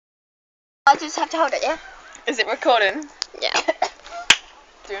I just have to hold it, yeah? Is it recording? Yeah.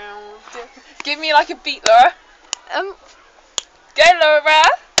 Give me like a beat, Laura. Go, Laura.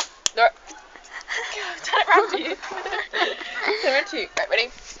 Laura. Turn it round to you. Turn it round to you. Right,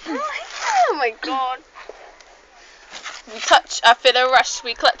 ready? Oh my god. We touch, I feel a rush.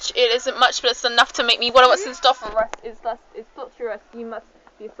 We clutch. It isn't much, but it's enough to make me what what's in store for us. It's lust, it's torturous. You must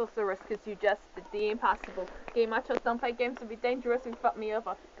be a sorceress, cause you just did the impossible. Game I chose, don't play games to be dangerous and fuck me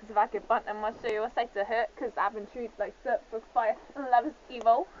over. Cause if I get bunt, I must show you a sight to hurt. Cause I've been treated like soap for fire and love is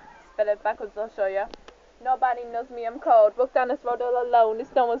evil. Spell it backwards, I'll show ya. Nobody knows me, I'm cold. Walk down this road all alone.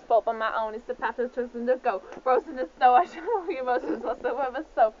 It's no one's fault but my own. It's the path I've chosen to go. Rose in the snow, I show no emotions whatsoever.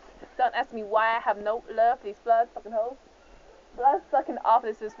 So don't ask me why I have no love for these blood fucking hoes. Blood sucking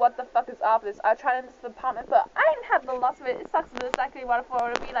offices. What the fuck is office? I tried in this apartment, but I ain't had the loss of it. It sucks, but it's exactly what I thought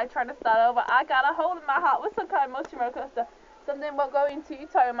it would be like trying to start over. I got a hole in my heart with some kind of motion roller coaster. Something won't go into you,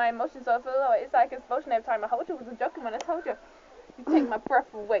 tell my emotions over low. It's like it's motion every time I hold you. It was a joke when I told you. You take my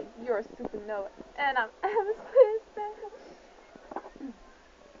breath away. You're a supernova, and I'm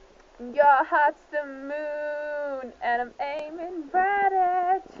your heart's the moon, and I'm aiming right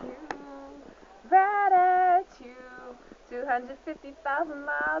at you, right at you. 250,000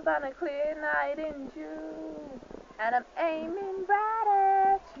 miles on a clear night in June, and I'm aiming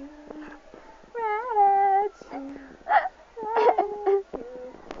right at you, right at you, right at you.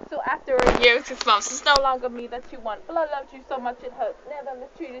 So after a year and 6 months, it's no longer me that you want. But I loved you so much it hurts. Never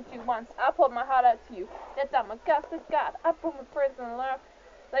mistreated you once. I poured my heart out to you. That time I got to God. I put my prayers in love.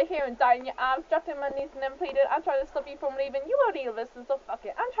 Lay here and die in your arms, dropped in my knees and then pleaded. I'm trying to stop you from leaving. You already listen, so fuck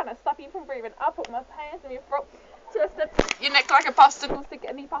it. I'm trying to stop you from breathing. I'll put my hands in your throat, twist your neck like a popsicle stick.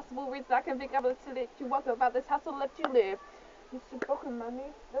 Any possible reason I can think of to let you walk about this house or let you live. You should broken my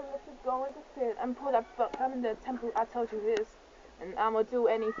knees, then let you go into sin. And pull that fuck. I'm in the temple I told you is. And I'ma do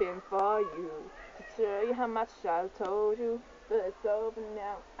anything for you to show you how much I told you. But it's over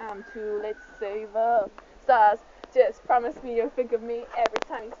now. I'm too late to save up. Stars, just promise me you'll think of me every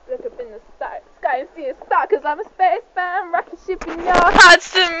time you look up in the sky and see a star. Cause I'm a spacebound rocket ship in your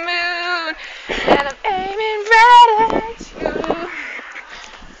heart's the moon. And I'm aiming right at you.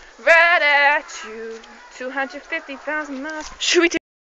 Right at you. 250,000 miles. Should we do